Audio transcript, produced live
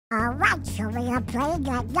Alright, so we are playing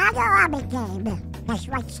another Obby game. This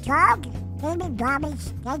one's called Baby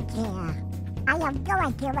Mommy's Daycare. I have no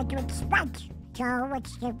idea what to expect, so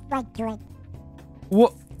let's get right to it.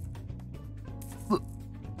 What?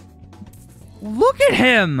 Look at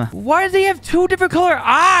him! Why does he have two different color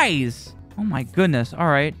eyes? Oh my goodness.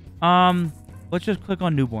 Alright. Let's just click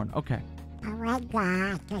on newborn. Okay. Alright,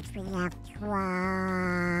 guys, we have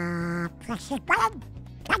to press this button.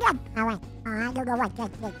 Alright, I don't know what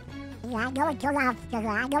that is. Yeah, I know it's off.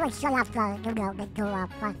 I know it's off. You know, it's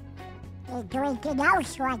off. Is there anything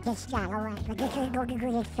else or I just not? Alright, but this is going to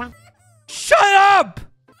do this thing. Shut up!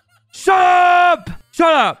 Shut up!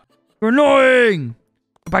 Shut up! You're annoying!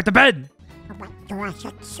 Go back to bed! Oh my gosh,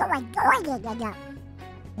 it's so annoying.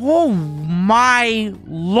 Oh my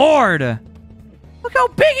lord! Look how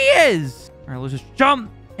big he is! Alright, let's just jump.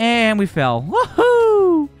 And we fell.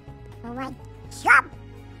 Woohoo! Alright, jump!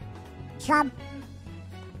 Jump!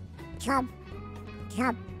 Jump!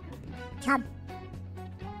 Jump! Jump!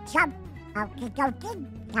 Jump! Okay.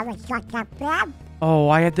 Now it's not that bad. Oh,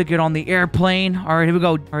 I have to get on the airplane. Alright, here we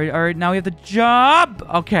go. Alright, now we have to jump!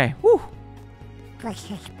 Okay, whew. Push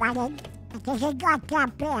this button. It isn't not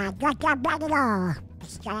that bad. Not that bad at all.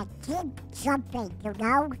 It's gotta keep jumping, you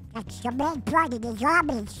know? That's the main part of the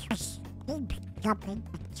zombies. Just keep jumping.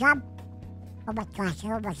 Jump. Oh my gosh,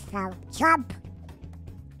 I almost fell. Jump.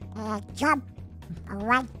 And jump.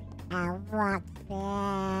 Alright. Now walk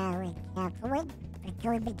very carefully.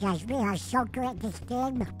 Because we are so good at this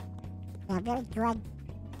game. Yeah, very good.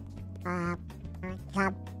 Jump.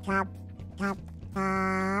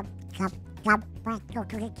 Let's go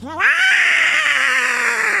to the kid.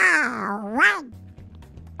 Alright.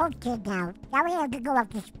 Okay, now we have to go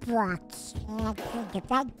up this blocks and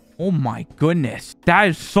defend. Oh my goodness. That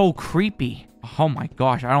is so creepy. Oh my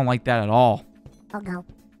gosh, I don't like that at all. Oh no.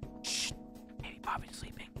 Shh. Baby Bobby's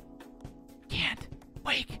sleeping. Can't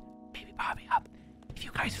wake Baby Bobby up. If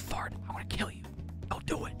you guys fart, I'm gonna kill you. Don't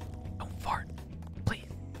do it. Don't fart. Please.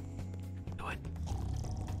 Do it.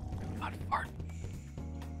 Not fart.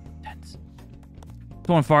 Tense.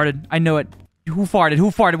 Someone farted. I knew it. Who farted?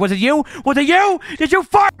 Who farted? Was it you? Was it you? Did you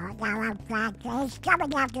fart? Oh, now I'm flat. He's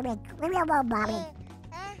coming after me. Leave me alone, Bobby.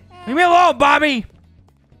 Leave me alone, Bobby!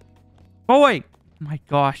 Oh, wait. Oh, my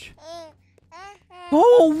gosh. Go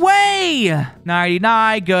away!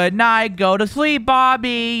 Nighty-night, good night. Go to sleep,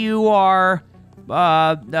 Bobby. You are,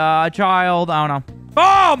 a child. I don't know.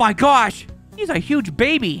 Oh, my gosh! He's a huge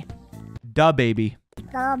baby. Duh, baby.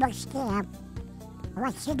 Go almost there.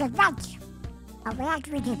 Let's see the bench. Oh, we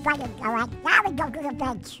actually decided. Alright, now we go to the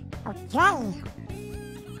bench. Okay.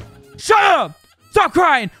 Shut up! Stop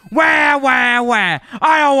crying! Wah, wah, wah!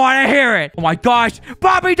 I don't want to hear it! Oh my gosh!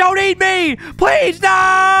 Bobby, don't eat me! Please, no!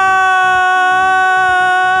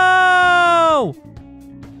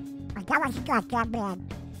 That was not that bad.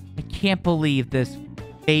 I can't believe this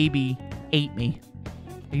baby ate me.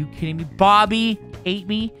 Are you kidding me? Bobby ate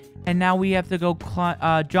me, and now we have to go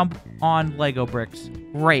jump on Lego bricks.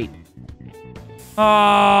 Great. Oh,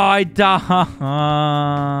 I died.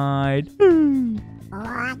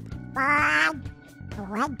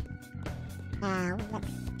 What? Now, let's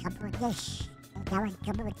jump with this. Now, let's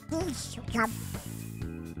jump with this. Jump.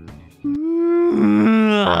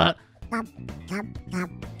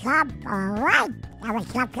 Jump. Alright. Now,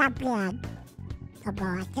 let's jump in. Come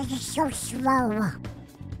on, this is so slow.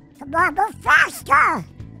 Come on, move faster.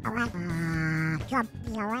 Alright. Jump.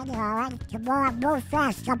 Alright. Come on, move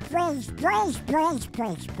faster. Please.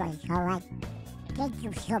 Alright. Thank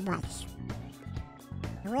you so much.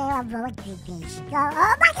 Where am I going to this? Oh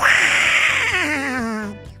my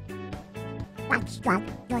god! That's not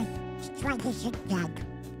good. Let's try this again.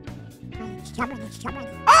 It's coming.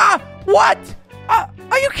 Ah! What?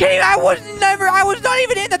 Are you kidding? I was not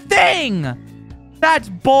even in the thing! That's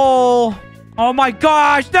bull. Oh my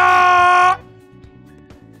gosh, no!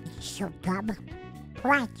 It's so dumb.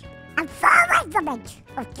 Right. I'm far away from it.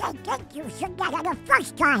 Okay, thank you. So that the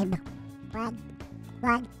first time.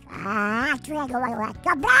 One. Actually, I don't want to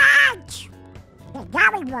go back! Okay, now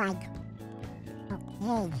we run.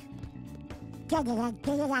 Okay. Get it.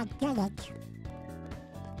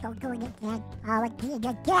 Don't do it again. Oh, I did it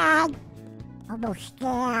again. Almost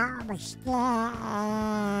there. Okay.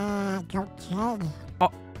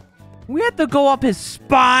 Oh, we have to go up his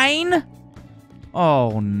spine?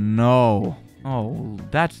 Oh, no. Oh,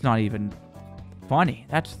 that's not even funny.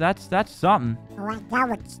 That's something. Alright, now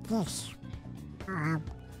what's this?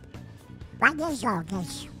 What is all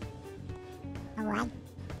this? Alright.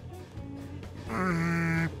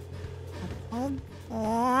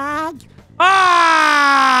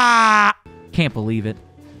 Ah! Can't believe it.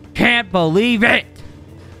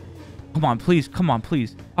 come on, please. Come on,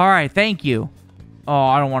 please. All right, thank you. Oh,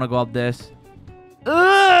 I don't want to go up this.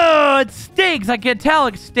 Ugh, it stinks. I can tell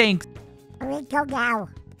it stinks. Where we go now?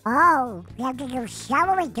 Oh, we have to go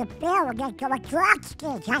showering to Bill. We're going to go across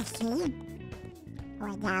stage. I see.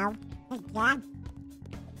 Right now. Like that.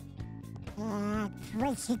 And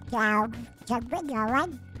push it down. So we know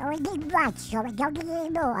it. Oh, we need much, so we don't need any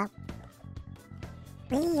more.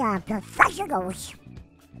 We are professionals.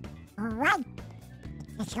 Alright.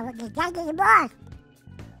 So we can get any more.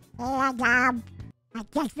 And, I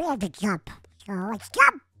guess we have to jump. So let's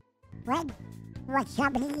jump. When? What's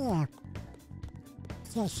happening here?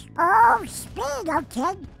 This, oh, speed,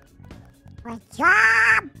 okay. Let's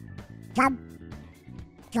jump. Jump.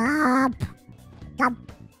 Jump.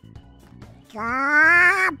 Jump.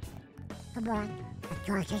 Jump. Come on. I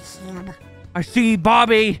thought I see him. I see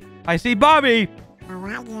Bobby. I see Bobby. Oh,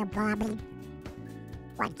 right here, Bobby.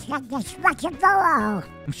 What's that destruction below?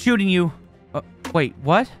 I'm shooting you. Wait,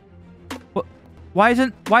 what? Why is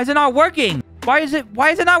it not working? Why is it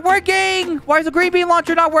not working? Why is the green bean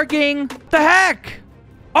launcher not working? What the heck?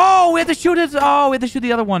 Oh, we have to shoot it. Oh, we have to shoot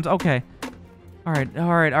the other ones. Okay. All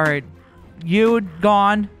right. You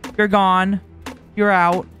gone. You're gone. You're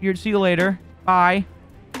out. See you later. Bye.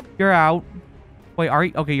 You're out. Wait, are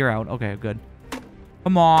you? Okay, you're out. Okay, good.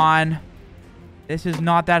 Come on. This is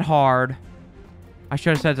not that hard. I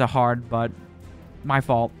should have said it's hard, but my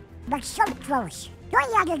fault. We're so close. 3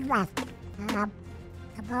 others left. Come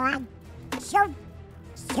on. Shoot.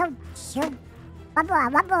 One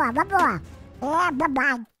more. Yeah,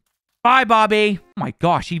 bye-bye. Bye, Bobby. Oh my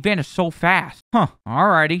gosh, he vanished so fast. Huh.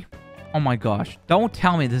 Alrighty. Oh my gosh. Don't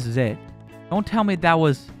tell me this is it. Don't tell me that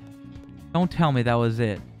was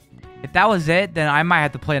it. If that was it, then I might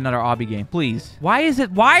have to play another Obby game. Please. Why is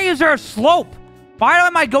there a slope? Why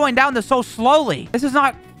am I going down this so slowly? This is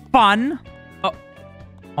not fun.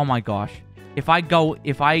 Oh my gosh. If I go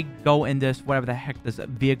in this, whatever the heck this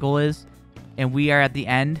vehicle is, and we are at the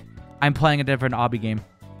end, I'm playing a different Obby game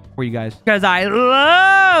for you guys. Because I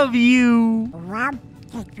love you. Well,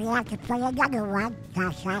 if we have to play another one,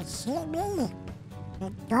 because I see me.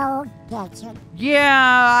 And don't get it.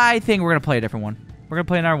 Yeah, I think we're going to play a different one. We're going to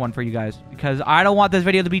play another one for you guys. Because I don't want this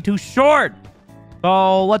video to be too short.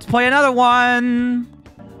 So, let's play another one.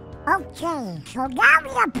 Okay, so now we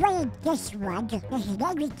are playing this one. This is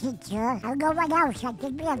every teacher. I don't know what else. I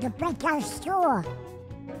think we have to break our store.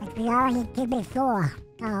 Like we already did before.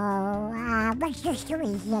 So, let's just do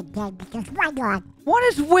it here then, because why not? What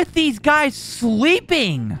is with these guys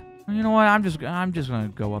sleeping? You know what? I'm just gonna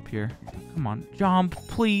go up here. Come on, jump,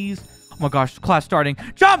 please. Oh my gosh, class starting.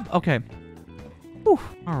 Jump! Okay. Whew.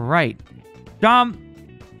 All right. Jump.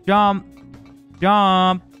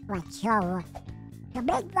 Right, so, the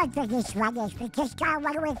main one for this one is we just got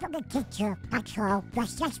one away from the teacher. That's all.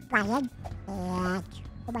 Let's just play it. And, oh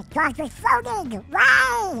my gosh, we're floating!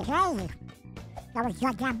 Right! Hey! That was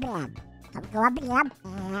not that bad. So go up here,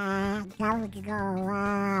 and now we can go,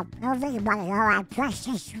 I don't think you want to go. I press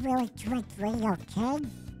this really quickly, okay?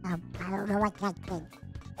 I don't know what that thing.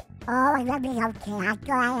 Oh, let me, okay, I thought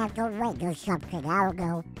I had to wait or something. I don't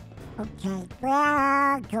know. Okay,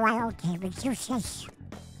 well, do I, okay, reduce this.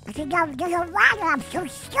 I can go, there's a ladder, I'm so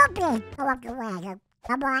stupid. Go up the ladder.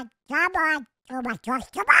 Come on. Oh my gosh,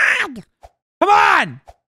 come on! Come on!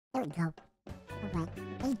 There we go. Alright,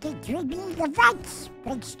 83 being events.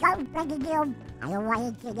 Big stone, big deal. I don't want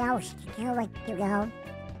anything else to do it, you know.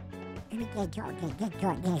 Let me get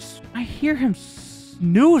to this. I hear him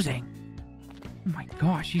snoozing. Oh my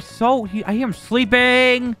gosh, I hear him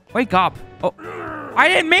sleeping. Wake up. Oh, I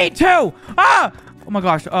didn't mean to. Ah! Oh my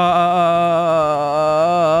gosh.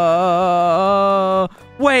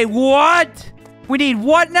 Wait, what? We need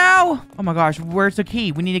what now? Oh my gosh, where's the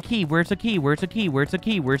key? We need a key. Where's the key? There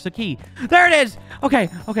it is. Okay.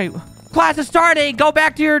 Class is starting. Go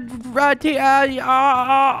back to your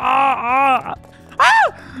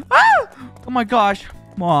Oh my gosh.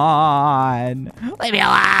 Come on. Leave me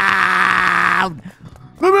alone.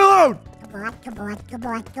 Leave me alone. Come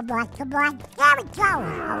on. There we go.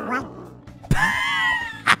 All right.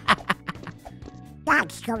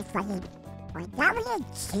 That's so funny. Right now we're in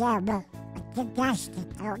gym. Gymnastic.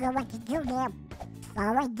 I don't know what to do there.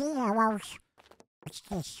 Follow the arrows. What's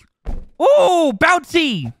this? Ooh,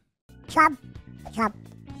 bouncy. Jump. Go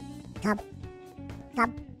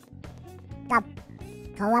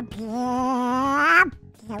up here.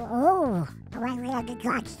 Oh, alright, we have to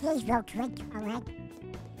go upstairs real quick. Alright.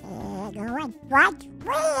 And alright, right.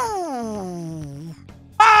 Whee!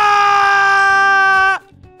 Ah!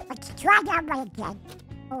 Let's try that one again.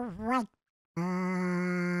 Alright.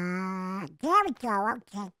 There we go,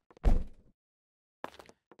 okay.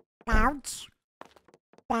 Bounce.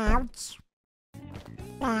 Bounce.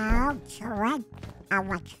 Bounce. Alright. I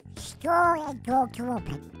want store and door to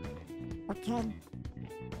open. Okay.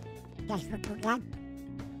 Guess what we got?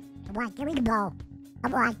 Come on, give me the ball.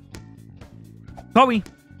 Come on. Kobe.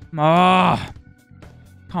 Oh.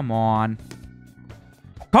 Come on.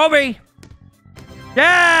 Kobe.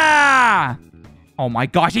 Yeah. Oh my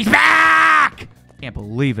gosh, he's back. Can't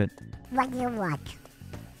believe it. What do you want?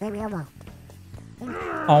 Leave me alone.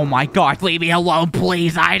 Oh my gosh, leave me alone,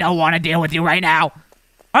 please. I don't want to deal with you right now.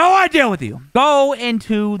 I don't want to deal with you. Go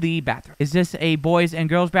into the bathroom. Is this a boys and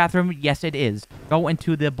girls bathroom? Yes, it is. Go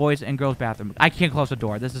into the boys and girls bathroom. I can't close the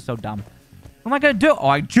door. This is so dumb. What am I going to do? Oh,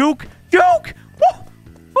 I juke. Juke. Woo.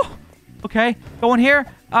 Woo. Okay. Go in here.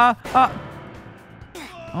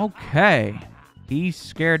 Okay. He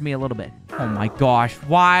scared me a little bit. Oh my gosh.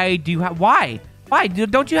 Why do you have... Why? Why?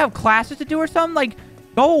 Don't you have classes to do or something? Like,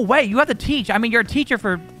 go away. You have to teach. I mean, you're a teacher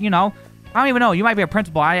for, you know... I don't even know. You might be a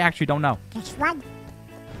principal. I actually don't know. This one?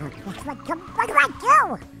 This one. What do I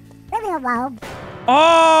do? Leave me alone.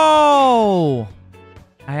 Oh!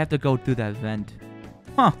 I have to go through that vent.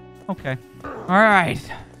 Huh. Okay.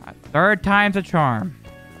 Alright. Third time's a charm.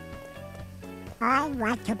 I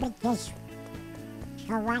want to make this.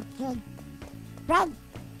 So I can... Red.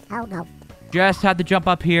 Oh no. Just had to jump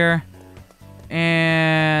up here.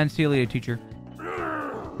 And see you later, teacher.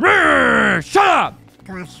 Shut up!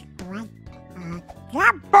 Gosh, alright.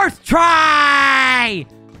 Jump! First try!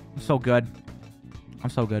 I'm so good. I'm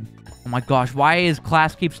so good. Oh my gosh, why is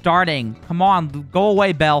class keep starting? Come on, go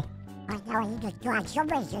away, Belle. I know I need to start your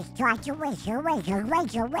razor. Start your razor.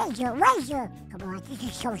 Come on, this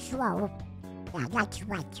is so slow. Yeah, that's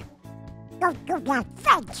right. Don't do that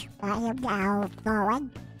fence. I am now going.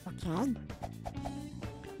 Okay.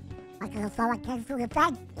 I'm gonna throw it through the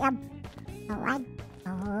fence. Yep. Alright,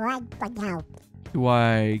 but now. Do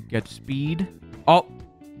I get speed? Oh,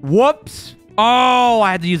 whoops. Oh,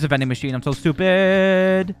 I had to use the vending machine. I'm so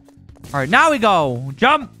stupid. All right, now we go.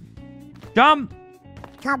 Jump. Jump.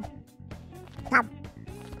 Jump. Jump.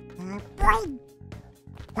 Brain.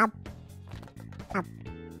 Jump. Jump.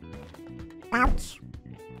 Bounce.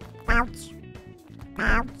 Bounce.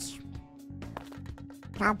 Bounce.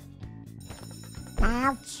 Jump.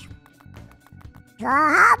 Bounce.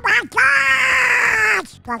 Oh my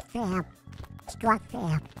gosh! Not fair. It's not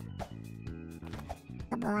fair.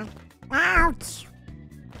 Come on. Bounce.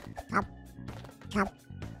 Jump. Jump.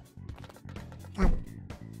 Jump.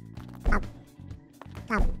 Jump.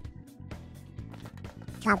 Jump.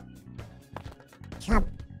 Jump. Jump.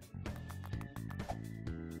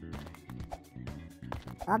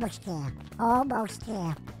 Almost there. Almost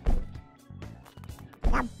there.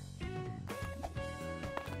 Jump.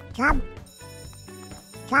 Jump.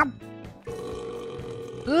 Jump.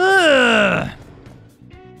 Ugh.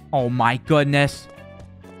 Oh my goodness.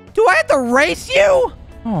 Do I have to race you?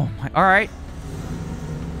 Oh my, all right.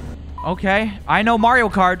 Okay, I know Mario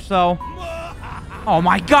Kart, so. Oh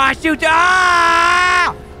my gosh, you,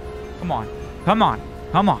 ah! Come on, come on,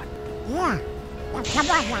 come on. Yeah.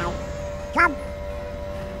 Come on now. Jump.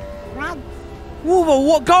 Run.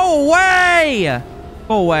 Whoa, go away!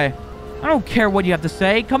 Go away. I don't care what you have to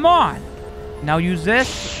say, come on. Now use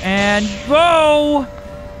this, and go!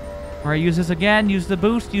 All right, use this again, use the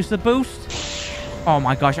boost, use the boost. Oh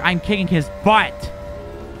my gosh, I'm kicking his butt.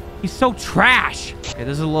 He's so trash. Okay,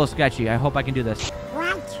 this is a little sketchy. I hope I can do this.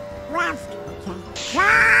 Right, left, okay.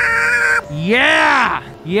 Jump! Yeah!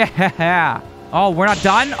 Yeah! Oh, we're not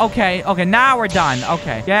done? Okay, okay, now we're done.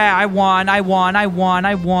 Okay. Yeah, I won. Ha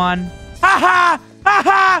ha! Ha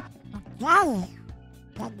ha! Okay.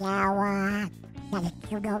 And now, gotta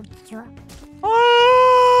go through.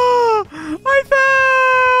 Oh! I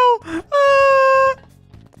fell! Ah!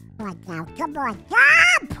 Come on,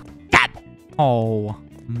 jump! Oh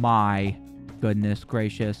my goodness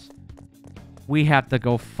gracious. We have to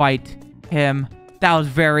go fight him. That was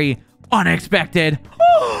very unexpected.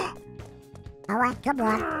 Alright, come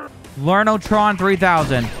on. Lernotron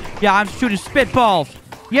 3000. Yeah, I'm shooting spitballs.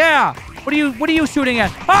 Yeah. What are you shooting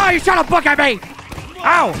at? Oh, you shot a book at me!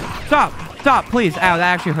 Ow! Stop, please. Ow,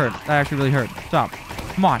 that actually hurt. That actually really hurt. Stop.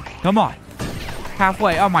 Come on.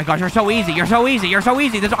 Halfway. Oh my gosh, you're so easy.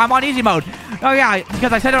 I'm on easy mode. Oh yeah,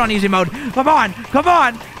 because I set it on easy mode. Come on.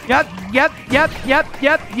 Yep. Yes.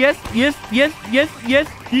 Yep,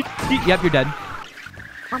 you're dead.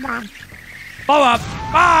 Come on. Blow up.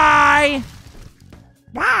 Bye!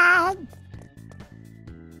 Bye!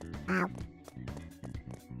 Ow.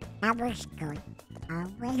 That was good.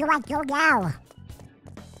 Where do I go now?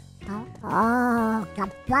 Oh, the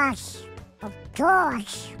bus. Of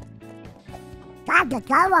course. Time to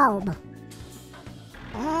go home.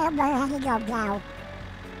 And we're heading home now.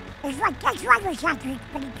 This one was actually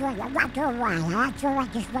pretty good. I'm not gonna lie. I actually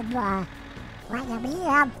like this one more. Right,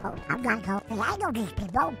 I'm not going. I know these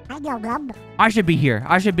people. I know them. I should be here.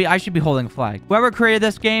 I should be holding a flag. Whoever created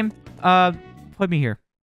this game, put me here,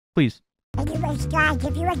 please. Anyways, guys,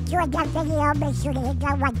 if you enjoyed that video, make sure to hit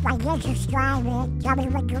that like button and subscribe and tell me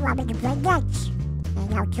what you want me to play next.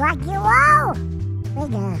 And I'll talk to you all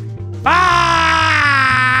later. Bye.